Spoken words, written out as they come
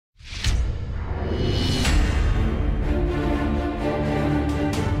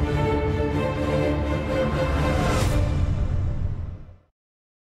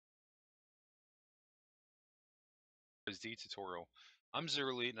D tutorial. I'm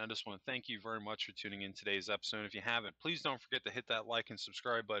Zero Elite, and I just want to thank you very much for tuning in today's episode. If you haven't, please don't forget to hit that like and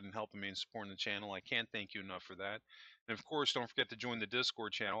subscribe button, helping me and supporting the channel. I can't thank you enough for that. And of course, don't forget to join the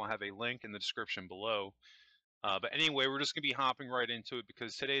Discord channel. I have a link in the description below. But anyway, we're just going to be hopping right into it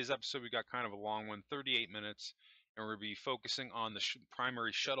because today's episode, we got kind of a long one, 38 minutes. And we're going to be focusing on the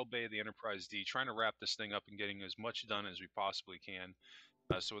primary shuttle bay of the Enterprise D, trying to wrap this thing up and getting as much done as we possibly can.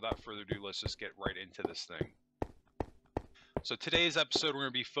 So without further ado, let's just get right into this thing. So today's episode, we're going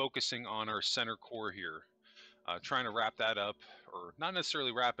to be focusing on our center core here. Trying to wrap that up, or not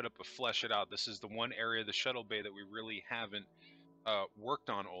necessarily wrap it up, but flesh it out. This is the one area of the shuttle bay that we really haven't worked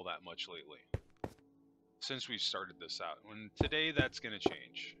on all that much lately, since we started this out. And today, that's going to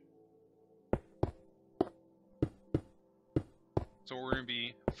change. So what we're going to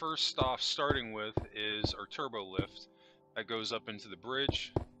be first off starting with is our turbo lift that goes up into the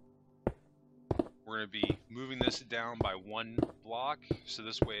bridge. We're going to be moving this down by one block, so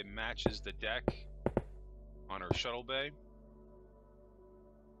this way it matches the deck on our shuttle bay.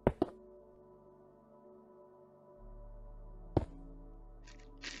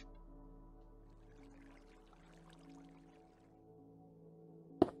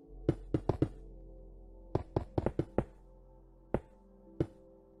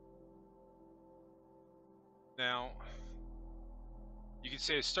 Now, you could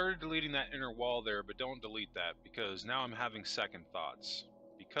say I started deleting that inner wall there, but don't delete that, because now I'm having second thoughts.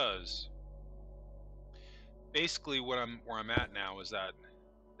 Because basically where I'm at now is that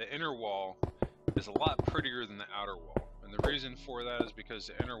the inner wall is a lot prettier than the outer wall. And the reason for that is because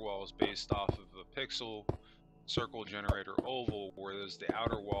the inner wall is based off of a pixel, circle, generator, oval, whereas the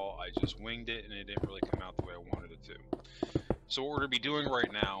outer wall, I just winged it and it didn't really come out the way I wanted it to. So what we're going to be doing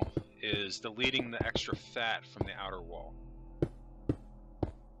right now is deleting the extra fat from the outer wall.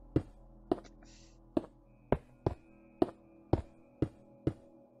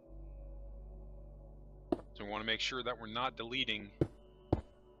 So we want to make sure that we're not deleting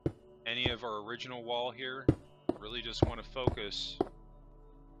any of our original wall here. Really just want to focus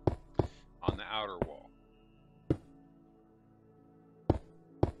on the outer wall.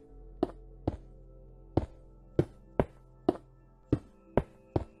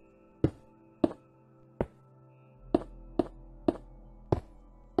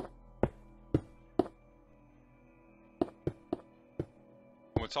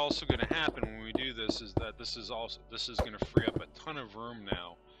 What's also going to happen when we do this is that this is going to free up a ton of room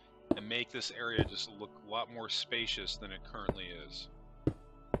now and make this area just look a lot more spacious than it currently is.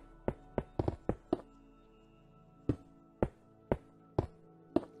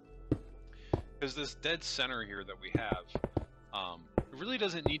 Because this dead center here that we have, it really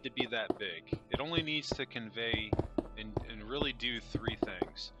doesn't need to be that big. It only needs to convey and really do three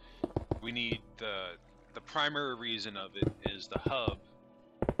things. We need the primary reason of it is the hub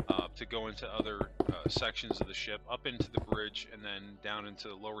to go into other sections of the ship, up into the bridge, and then down into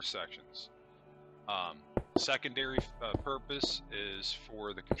the lower sections. Secondary purpose is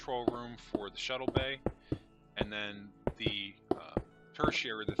for the control room for the shuttle bay, and then the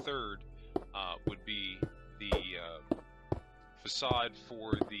tertiary, the third, would be the facade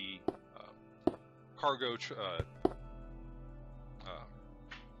for the cargo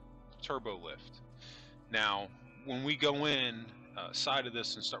turbo lift. Now, when we go in side of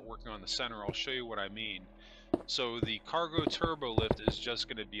this and start working on the center, I'll show you what I mean. So the cargo turbo lift is just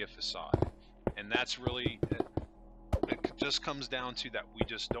going to be a facade, and that's really it just comes down to that we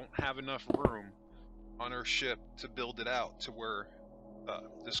just don't have enough room on our ship to build it out to where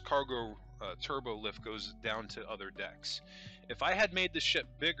this cargo turbo lift goes down to other decks. If I had made the ship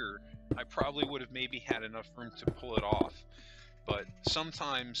bigger, I probably would have maybe had enough room to pull it off, but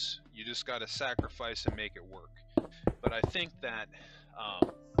sometimes you just got to sacrifice and make it work. But I think that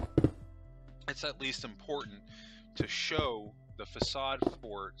it's at least important to show the facade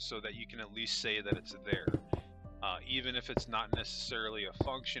for it so that you can at least say that it's there, even if it's not necessarily a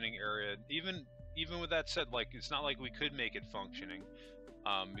functioning area. Even with that said, like, it's not like we could make it functioning,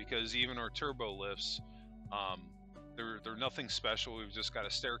 because even our turbo lifts, they're nothing special. We've just got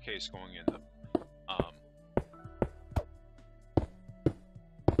a staircase going in them.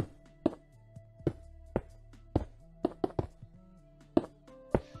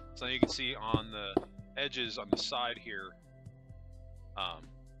 So you can see on the edges on the side here,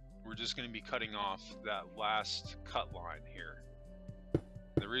 we're just going to be cutting off that last cut line here.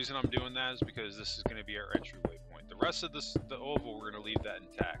 The reason I'm doing that is because this is going to be our entryway point. The rest of this, the oval, we're going to leave that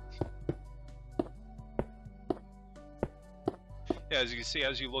intact. Yeah, as you can see,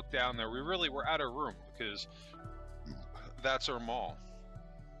 as you look down there, we're out of room because that's our mall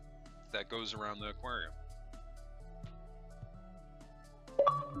that goes around the aquarium.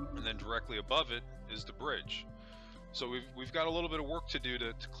 then directly above it is the bridge. So we've got a little bit of work to do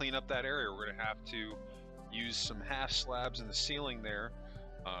to clean up that area. We're going to have to use some half slabs in the ceiling there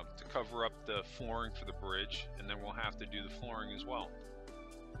to cover up the flooring for the bridge, and then we'll have to do the flooring as well.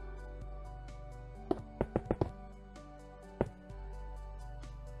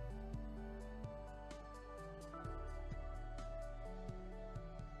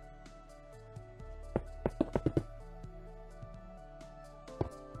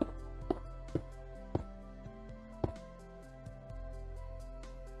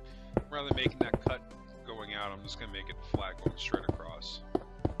 Rather than making that cut going out, I'm just going to make it flat going straight across.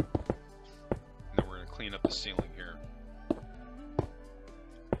 And then we're going to clean up the ceiling here.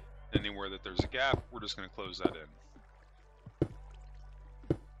 Anywhere that there's a gap, we're just going to close that in.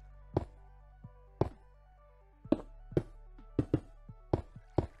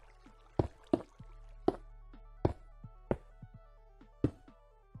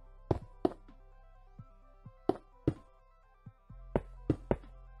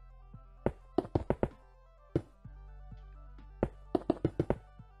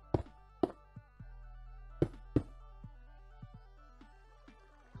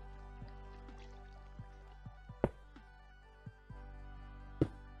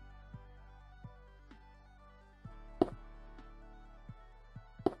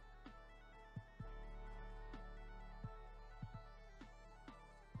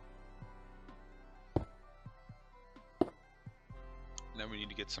 Then we need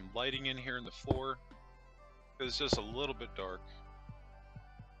to get some lighting in here in the floor, because it's just a little bit dark.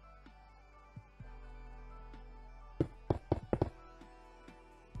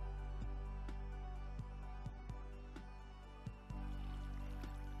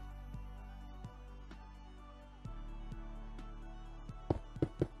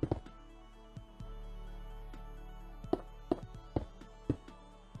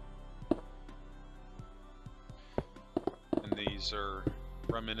 These are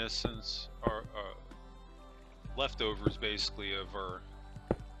reminiscence, or leftovers basically of our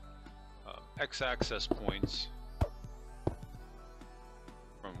X-access points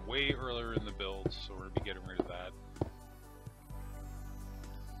from way earlier in the build, so we're going to be getting rid of that.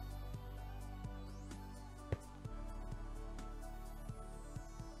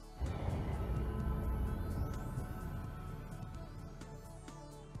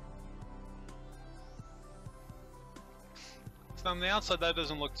 On the outside, that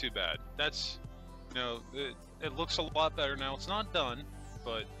doesn't look too bad. That's, you know, it looks a lot better now. It's not done,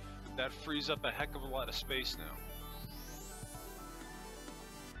 but that frees up a heck of a lot of space now.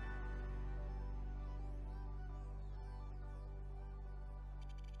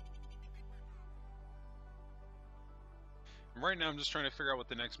 And right now, I'm just trying to figure out what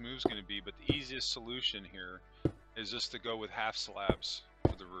the next move is going to be, but the easiest solution here is just to go with half slabs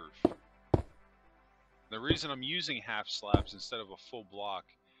for the roof. The reason I'm using half slabs instead of a full block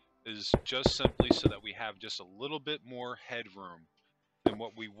is just simply so that we have just a little bit more headroom than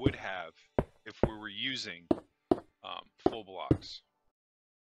what we would have if we were using full blocks.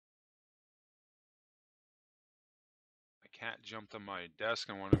 My cat jumped on my desk.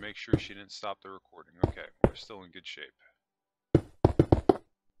 I want to make sure she didn't stop the recording. Okay, we're still in good shape.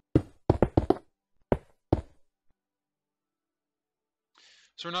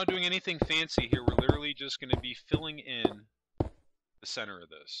 So we're not doing anything fancy here. We're literally just going to be filling in the center of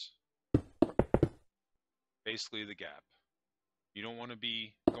this. Basically the gap. You don't want to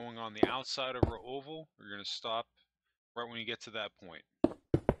be going on the outside of our oval. We're going to stop right when you get to that point.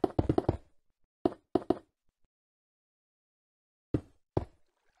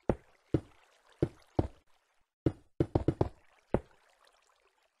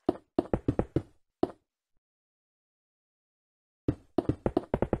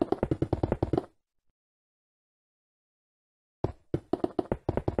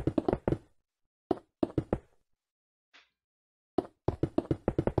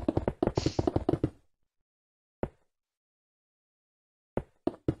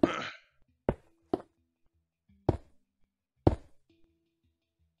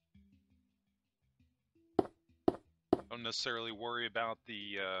 Don't necessarily worry about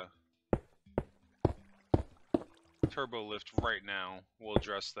the turbo lift right now. We'll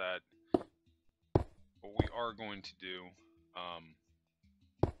address that. What we are going to do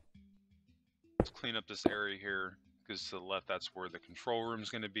is clean up this area here, because to the left that's where the control room is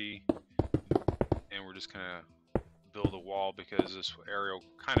going to be, and we're just going to build a wall because this area will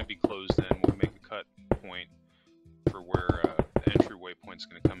kind of be closed in. We'll make a cut point for where the entryway point is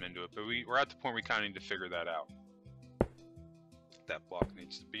going to come into it, but we're at the point we kind of need to figure that out. That block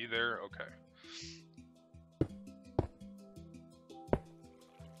needs to be there. Okay.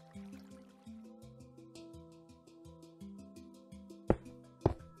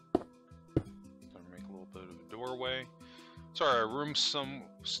 doorway. So our room's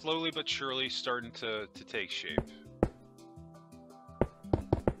slowly but surely starting to take shape.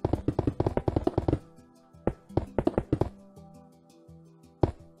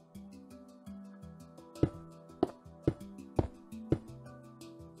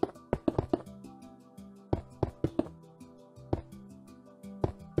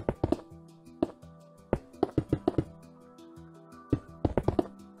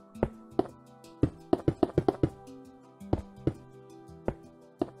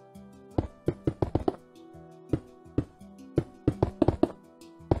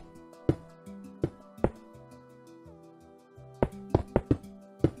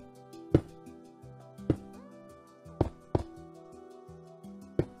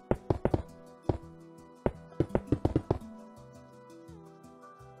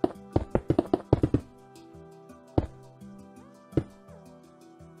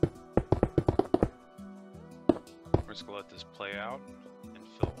 We're just going to let this play out and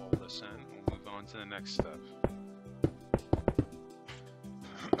fill all this in. We'll move on to the next step.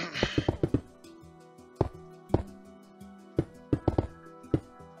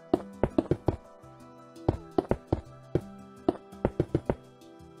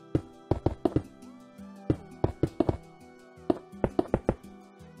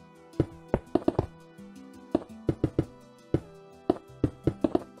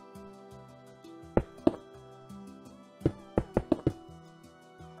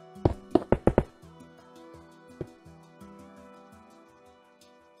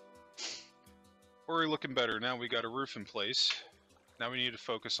 We're looking better. Now we got a roof in place. Now we need to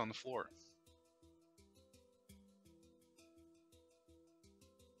focus on the floor.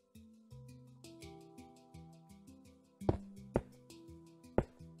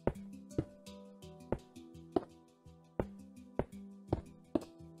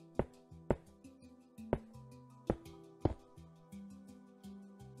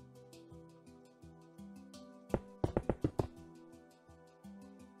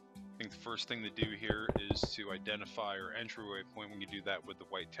 The first thing to do here is to identify our entryway point. We can do that with the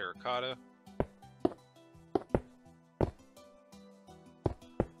white terracotta.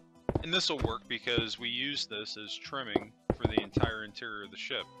 And this will work because we use this as trimming for the entire interior of the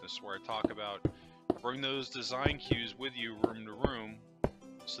ship. This is where I talk about bring those design cues with you room to room,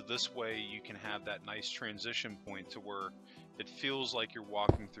 so this way you can have that nice transition point to where it feels like you're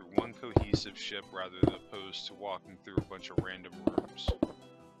walking through one cohesive ship rather than opposed to walking through a bunch of random rooms.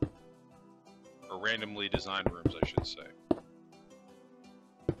 Or randomly designed rooms, I should say.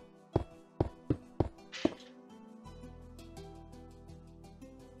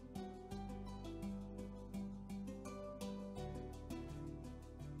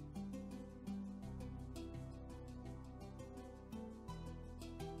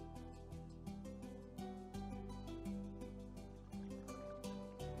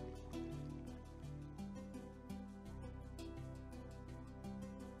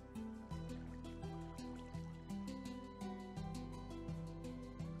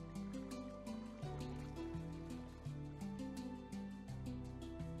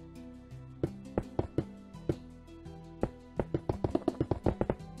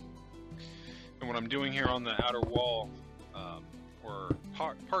 What I'm doing here on the outer wall, or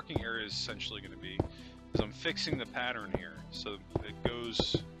parking area is essentially going to be, is I'm fixing the pattern here so it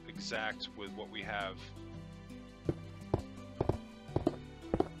goes exact with what we have.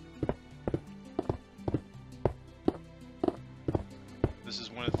 This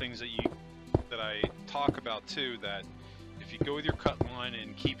is one of the things that I talk about too, that if you go with your cut line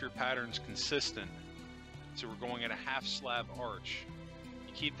and keep your patterns consistent, so we're going at a half slab arch,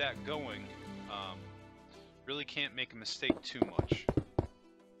 you keep that going. Really can't make a mistake too much.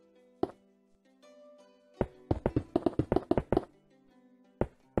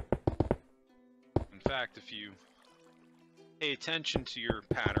 In fact, if you pay attention to your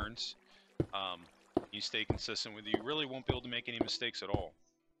patterns, you stay consistent with it, you really won't be able to make any mistakes at all.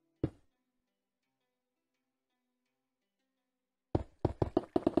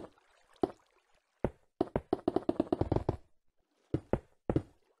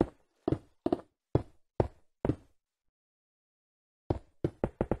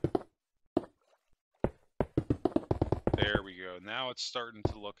 There we go. Now it's starting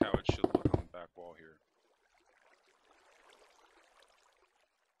to look how it should look on the back wall here.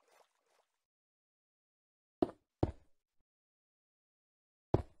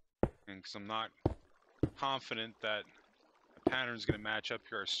 And because I'm not confident that the pattern is going to match up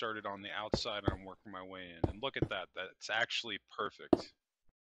here, I started on the outside and I'm working my way in. And look at that. That's actually perfect.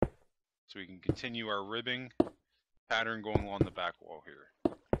 So we can continue our ribbing pattern going along the back wall here.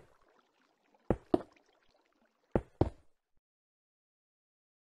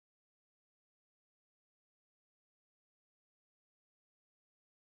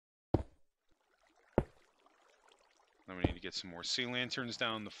 Then we need to get some more sea lanterns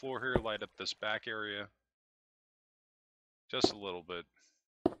down the floor here, light up this back area. Just a little bit.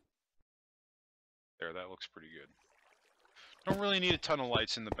 There, that looks pretty good. Don't really need a ton of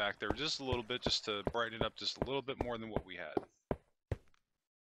lights in the back there, just a little bit, just to brighten it up just a little bit more than what we had.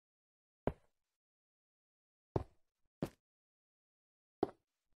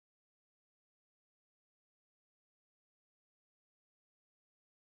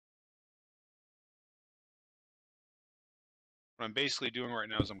 What I'm basically doing right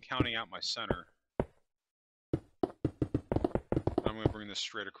now is I'm counting out my center. I'm going to bring this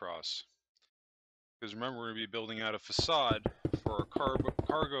straight across. Because remember, we're going to be building out a facade for our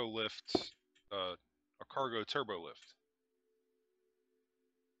cargo lift, a cargo turbo lift.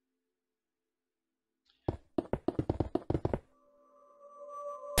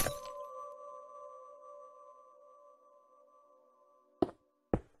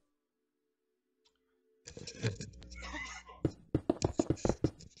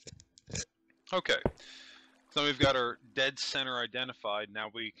 Okay, so we've got our dead center identified. Now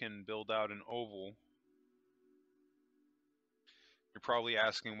we can build out an oval. You're probably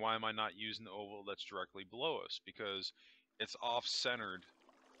asking, why am I not using the oval that's directly below us? Because it's off-centered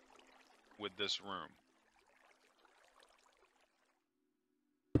with this room.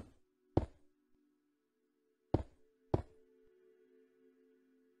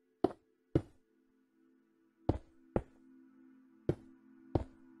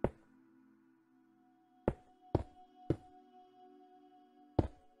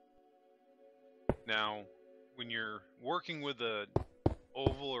 Now, when you're working with an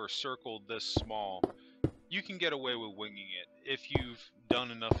oval or circle this small, you can get away with winging it if you've done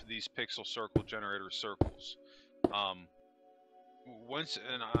enough of these pixel circle generator circles. I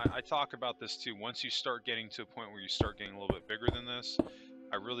talk about this too, once you start getting to a point where you start getting a little bit bigger than this,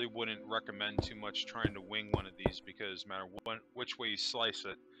 I really wouldn't recommend too much trying to wing one of these, because no matter which way you slice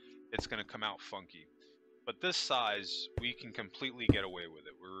it, it's going to come out funky. But this size, we can completely get away with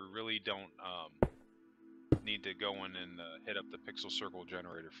it. We really don't need to go in and hit up the pixel circle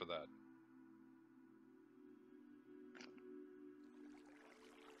generator for that.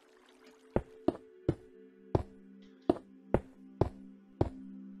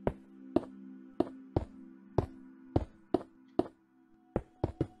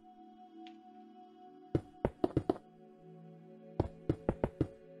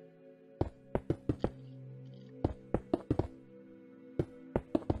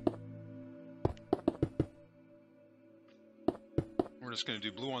 We're just going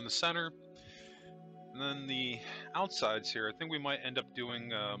to do blue on the center, and then the outsides here, I think we might end up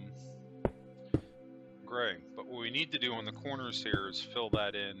doing gray. But what we need to do on the corners here is fill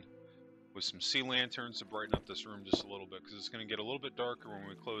that in with some sea lanterns to brighten up this room just a little bit, because it's going to get a little bit darker when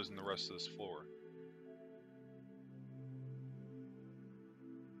we close in the rest of this floor.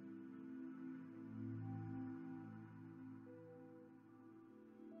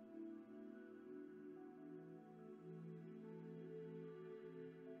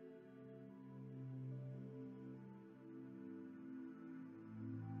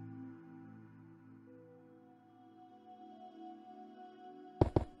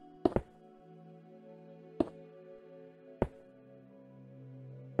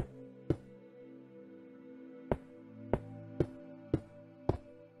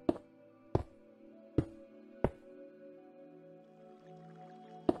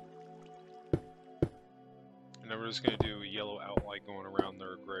 And then we're just going to do a yellow outline going around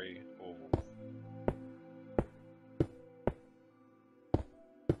their gray oval.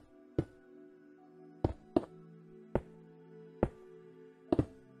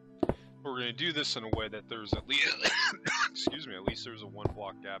 We're going to do this in a way that there's at least, excuse me, at least there's a 1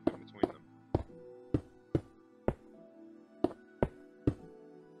 block gap in between them.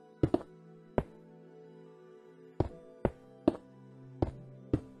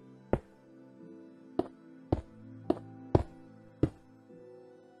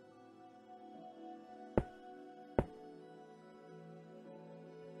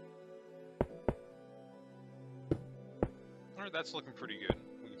 Alright, that's looking pretty good.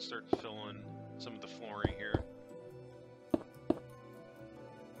 We can start to fill in some of the flooring here.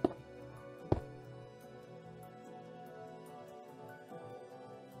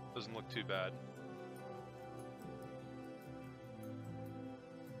 Doesn't look too bad.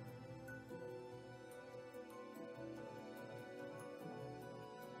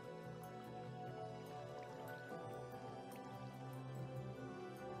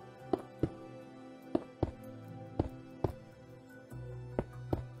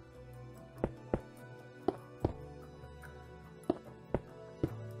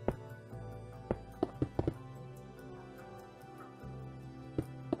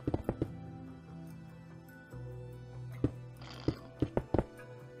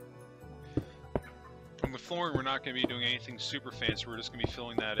 flooring, we're not going to be doing anything super fancy. We're just going to be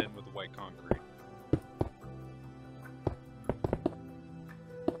filling that in with the white concrete.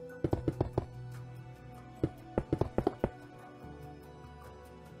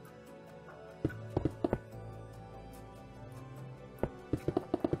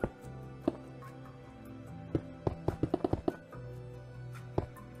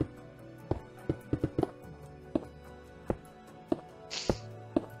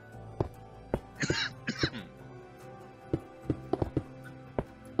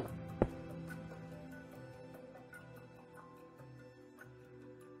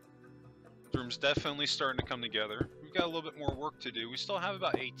 Room's definitely starting to come together. We've got a little bit more work to do. We still have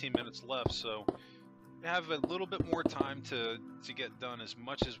about 18 minutes left, so we have a little bit more time to get done as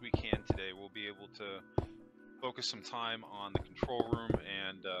much as we can today. We'll be able to focus some time on the control room,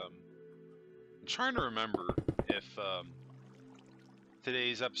 and I'm trying to remember if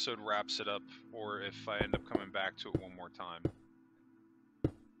today's episode wraps it up or if I end up coming back to it one more time.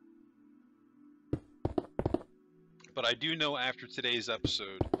 But I do know after today's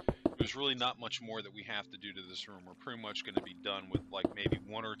episode, there's really not much more that we have to do to this room. We're pretty much going to be done with like maybe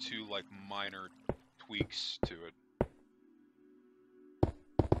one or two like minor tweaks to it.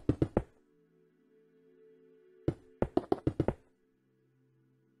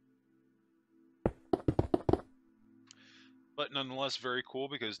 But nonetheless very cool,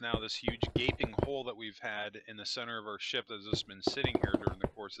 because now this huge gaping hole that we've had in the center of our ship that's just been sitting here during the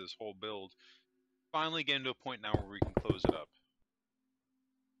course of this whole build, finally getting to a point now where we can close it up.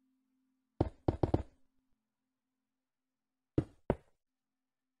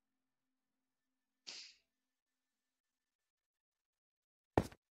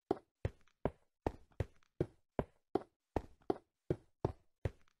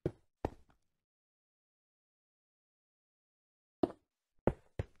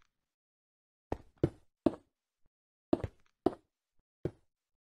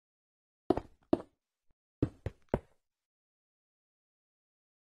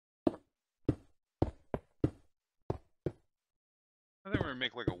 I think we're going to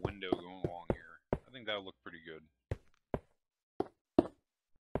make like a window going along here. I think that would look pretty good.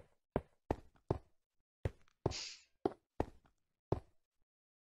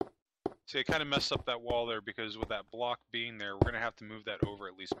 See, I kind of messed up that wall there because with that block being there, we're going to have to move that over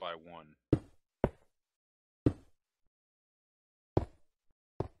at least by one.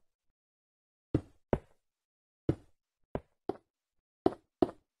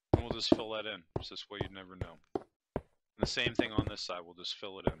 And we'll just fill that in. Just this way you'd never know. And the same thing on this side, we'll just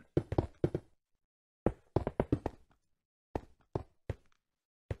fill it in.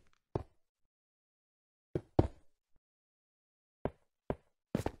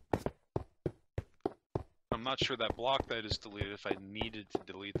 I'm not sure that block that is deleted, if I needed to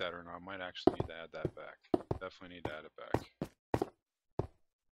delete that or not. I might actually need to add that back. Definitely need to add it back.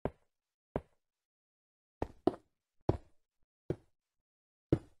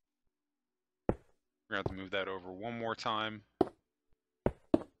 We're going to have to move that over one more time.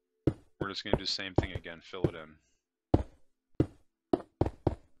 We're just going to do the same thing again, fill it in.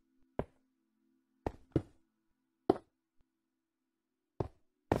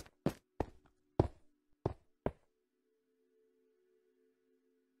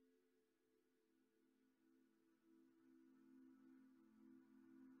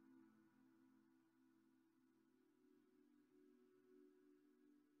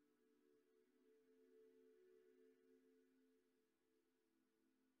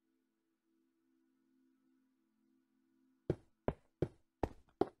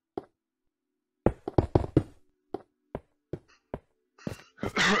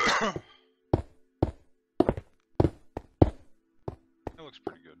 That looks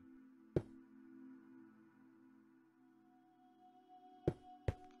pretty good.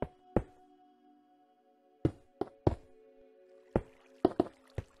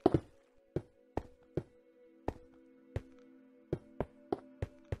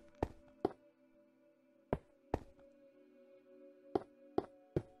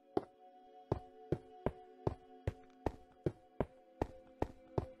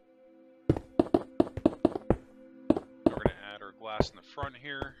 Glass in the front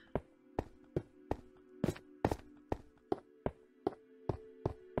here. I'm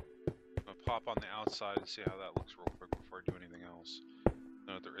going to pop on the outside and see how that looks real quick before I do anything else.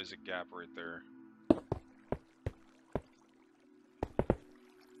 Note there is a gap right there.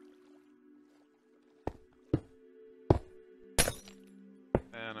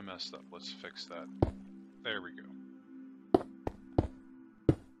 And I messed up. Let's fix that. There we go.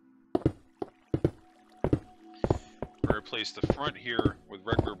 Replace the front here with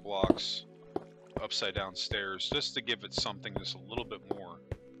regular blocks upside down stairs just to give it something just a little bit more.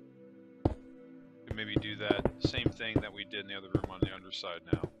 And maybe do that same thing that we did in the other room on the underside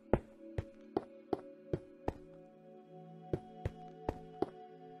now.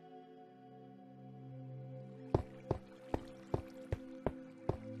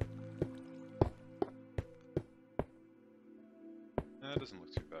 That doesn't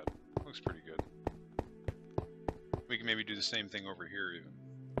look too bad. Looks pretty good. We can maybe do the same thing over here even.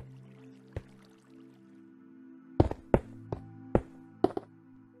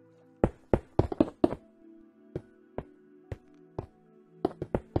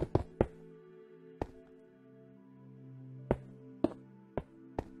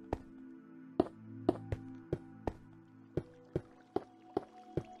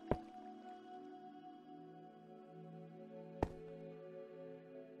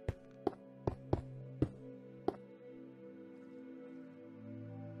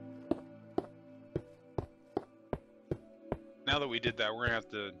 Now that we did that, we're going to have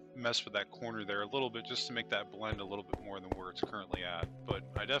to mess with that corner there a little bit just to make that blend a little bit more than where it's currently at. But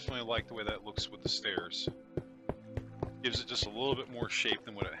I definitely like the way that looks with the stairs. Gives it just a little bit more shape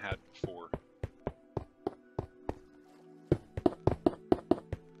than what it had before.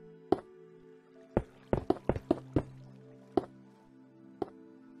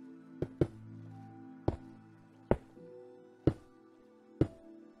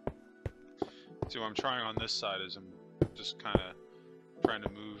 See, what I'm trying on this side is I'm just kind of trying to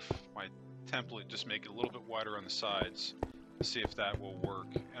move my template, just make it a little bit wider on the sides to see if that will work.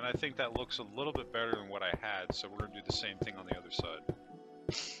 And I think that looks a little bit better than what I had, so we're going to do the same thing on the other side.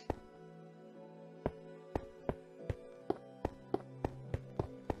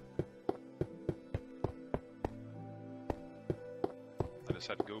 I just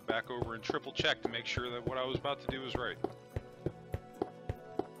had to go back over and triple check to make sure that what I was about to do was right.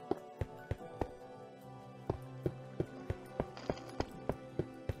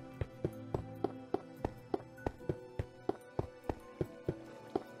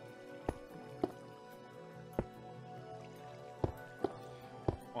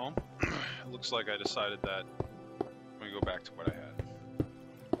 Well, it looks like I decided that I'm going to go back to what I had.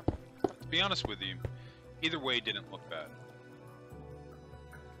 To be honest with you, either way didn't look bad.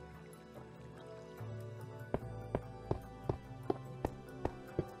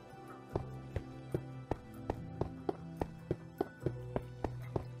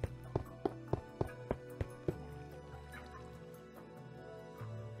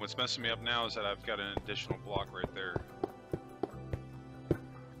 What's messing me up now is that I've got an additional block right there.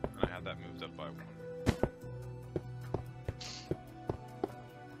 And I had that moved up by one.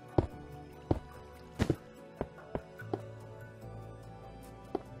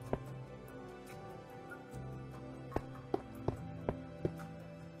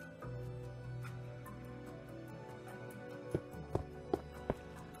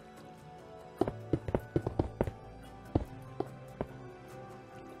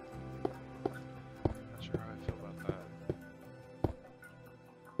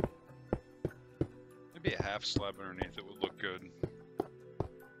 Maybe a half slab underneath it would look good.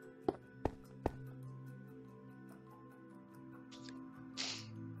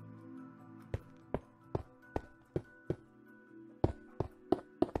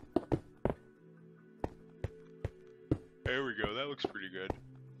 There we go, that looks pretty good.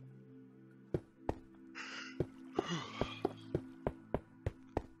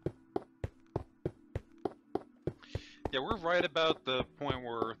 Yeah, we're right about the point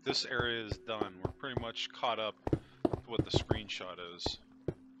where this area is done. We're pretty much caught up to what the screenshot is.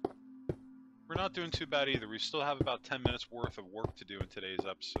 We're not doing too bad either. We still have about 10 minutes worth of work to do in today's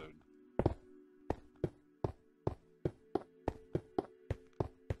episode.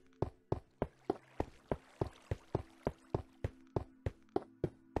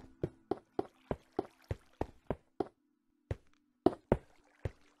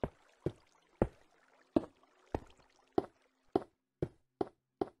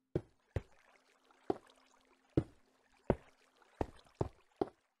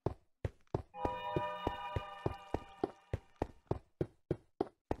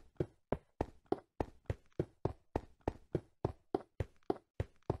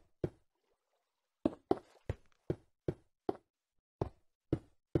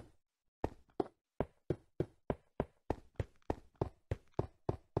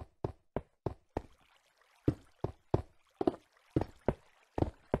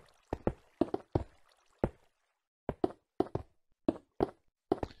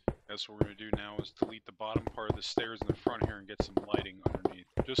 That's what we're going to do now is delete the bottom part of the stairs in the front here and get some lighting underneath,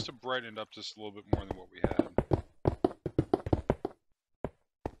 just to brighten it up just a little bit more than what we had.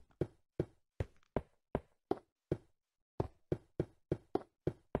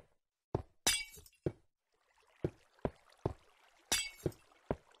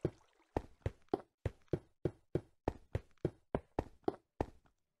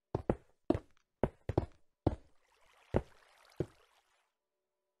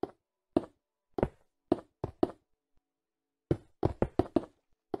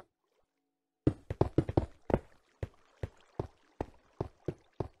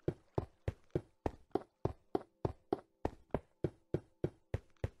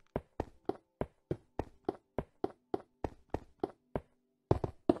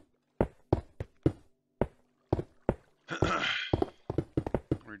 We're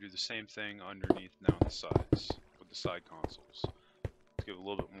gonna do the same thing underneath now on the sides with the side consoles. Let's give it a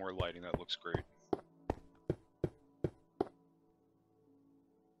little bit more lighting. That looks great.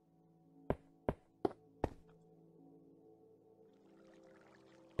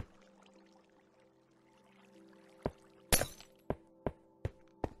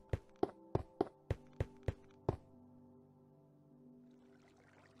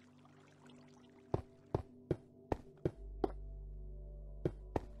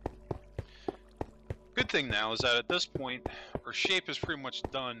 Good thing now is that at this point, our shape is pretty much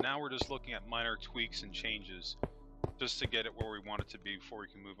done. Now we're just looking at minor tweaks and changes just to get it where we want it to be before we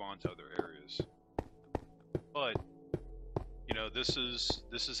can move on to other areas. But, you know, this is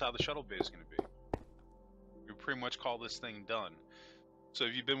how the shuttle bay is going to be. We pretty much call this thing done. So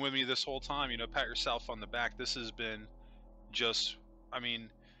if you've been with me this whole time, you know, pat yourself on the back. This has been just, I mean,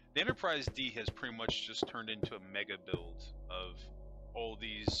 the Enterprise D has pretty much just turned into a mega build of all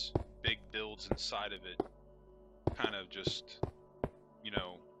these big builds inside of it, kind of just, you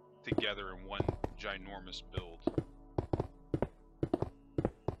know, together in one ginormous build.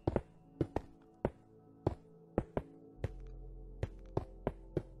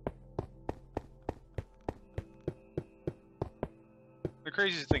 The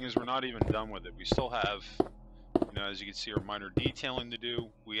crazy thing is we're not even done with it. We still have, you know, as you can see, our minor detailing to do.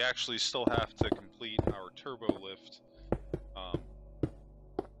 We actually still have to complete our turbo lift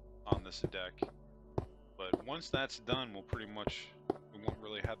on this deck. But once that's done, we won't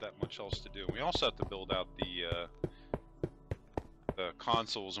really have that much else to do. We also have to build out the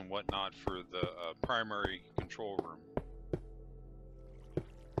consoles and whatnot for the primary control room.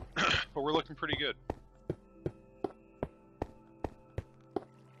 But we're looking pretty good.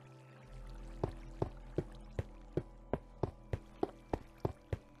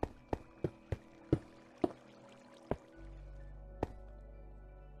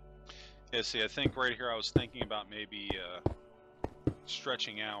 Yeah, see, I think right here I was thinking about maybe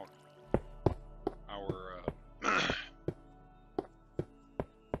stretching out our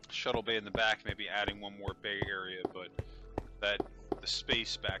shuttle bay in the back, maybe adding one more bay area, but the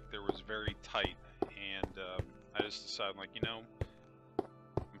space back there was very tight, and I just decided, like, you know,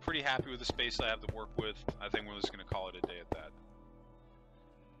 I'm pretty happy with the space I have to work with. I think we're just going to call it a day at that.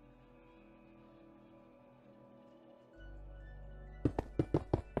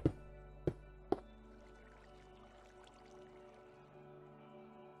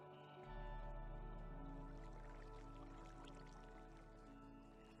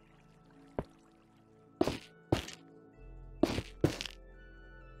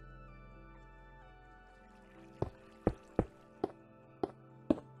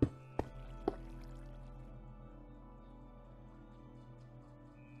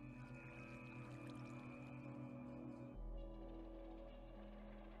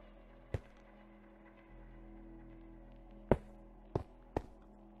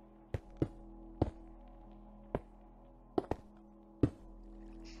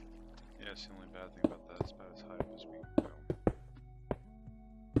 That's the only bad thing about that. It's about as high up as we can go.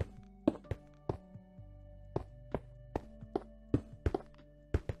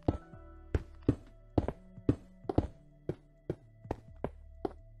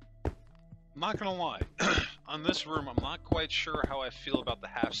 I'm not gonna lie, on this room, I'm not quite sure how I feel about the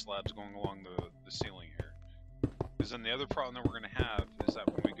half slabs going along the ceiling here. Because then the other problem that we're gonna have is that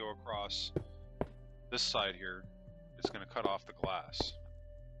when we go across this side here, it's gonna cut off the glass.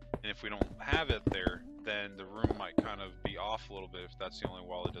 And if we don't have it there, then the room might kind of be off a little bit if that's the only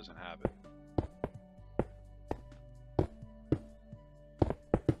wall that doesn't have it.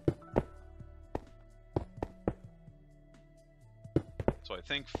 So I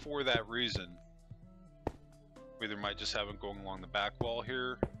think for that reason, we either might just have it going along the back wall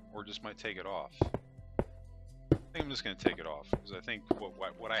here, or just might take it off. I think I'm just going to take it off, because I think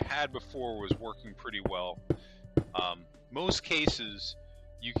what I had before was working pretty well. Most cases,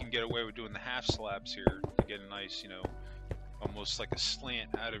 you can get away with doing the half slabs here to get a nice, you know, almost like a slant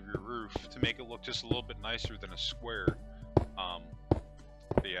out of your roof to make it look just a little bit nicer than a square.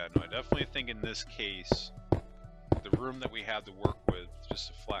 But yeah, no, I definitely think in this case, the room that we have to work with, just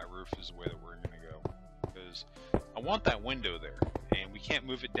a flat roof, is the way that we're going to go. Because I want that window there, and we can't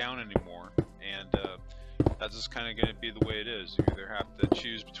move it down anymore, and that's just kind of going to be the way it is. You either have to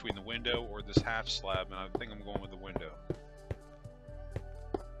choose between the window or this half slab, and I think I'm going with the window.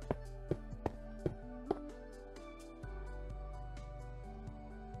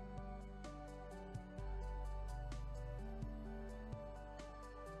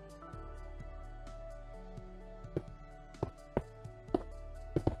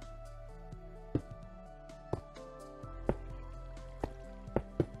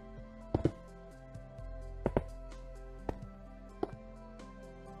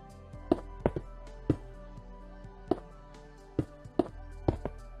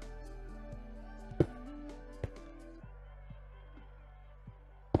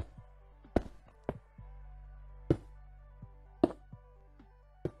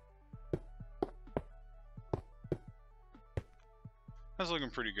 That's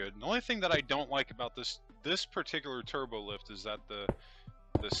looking pretty good. The only thing that I don't like about this particular turbo lift is that the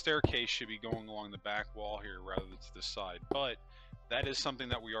staircase should be going along the back wall here rather than to the side. But that is something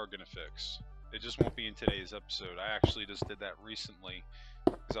that we are going to fix. It just won't be in today's episode. I actually just did that recently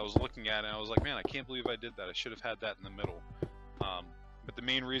because I was looking at it and I was like, man, I can't believe I did that. I should have had that in the middle. But the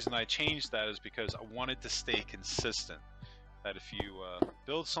main reason I changed that is because I wanted to stay consistent. That if you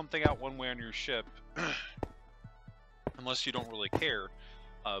build something out one way on your ship, unless you don't really care,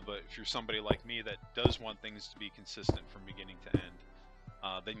 but if you're somebody like me that does want things to be consistent from beginning to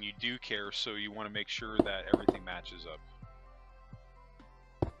end, then you do care, so you want to make sure that everything matches up.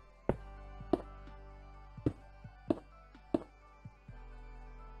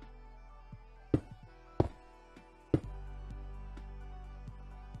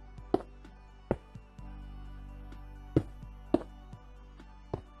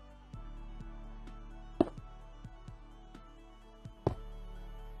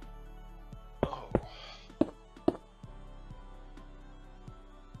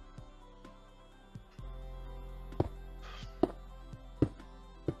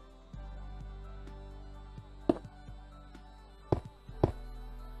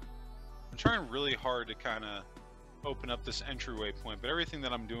 Trying really hard to kind of open up this entryway point, but everything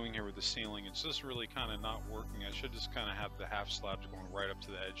that I'm doing here with the ceiling, it's just really kind of not working. I should just kind of have the half slabs going right up to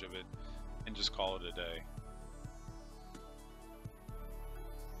the edge of it and just call it a day.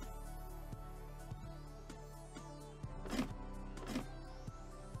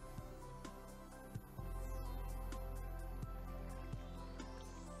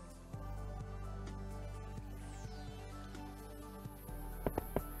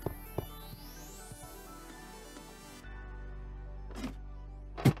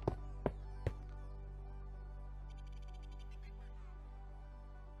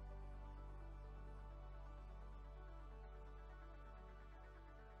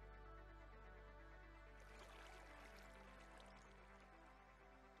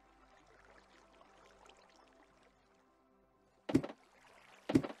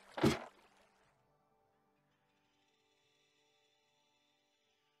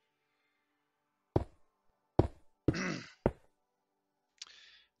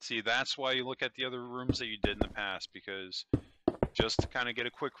 See, that's why you look at the other rooms that you did in the past, because just to kind of get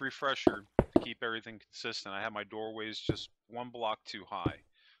a quick refresher, to keep everything consistent, I have my doorways just one block too high.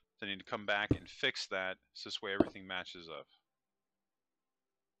 So I need to come back and fix that, so this way everything matches up.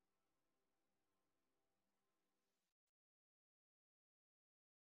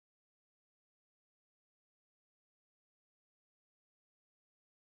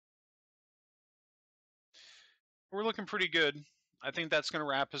 We're looking pretty good. I think that's going to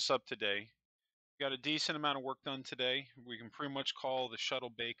wrap us up today. We got a decent amount of work done today. We can pretty much call the shuttle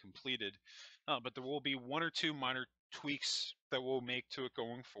bay completed, but there will be one or two minor tweaks that we'll make to it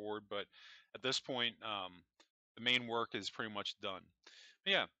going forward. But at this point, the main work is pretty much done.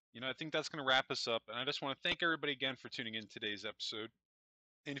 But yeah, I think that's going to wrap us up. And I just want to thank everybody again for tuning in today's episode.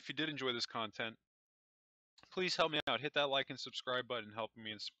 And if you did enjoy this content, please help me out. Hit that like and subscribe button, helping me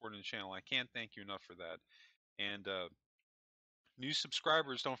and supporting the channel. I can't thank you enough for that. And new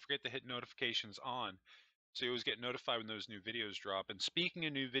subscribers, don't forget to hit notifications on, so you always get notified when those new videos drop. And speaking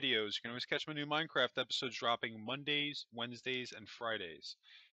of new videos, you can always catch my new Minecraft episodes dropping Mondays, Wednesdays, and Fridays.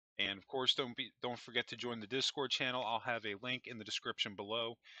 And of course, don't forget to join the Discord channel. I'll have a link in the description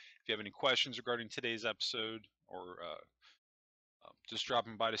below. If you have any questions regarding today's episode, or just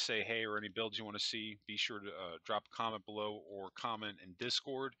dropping by to say hey, or any builds you want to see, be sure to drop a comment below or comment in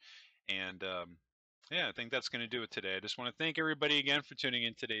Discord. And yeah, I think that's going to do it today. I just want to thank everybody again for tuning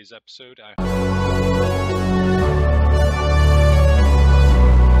in today's episode.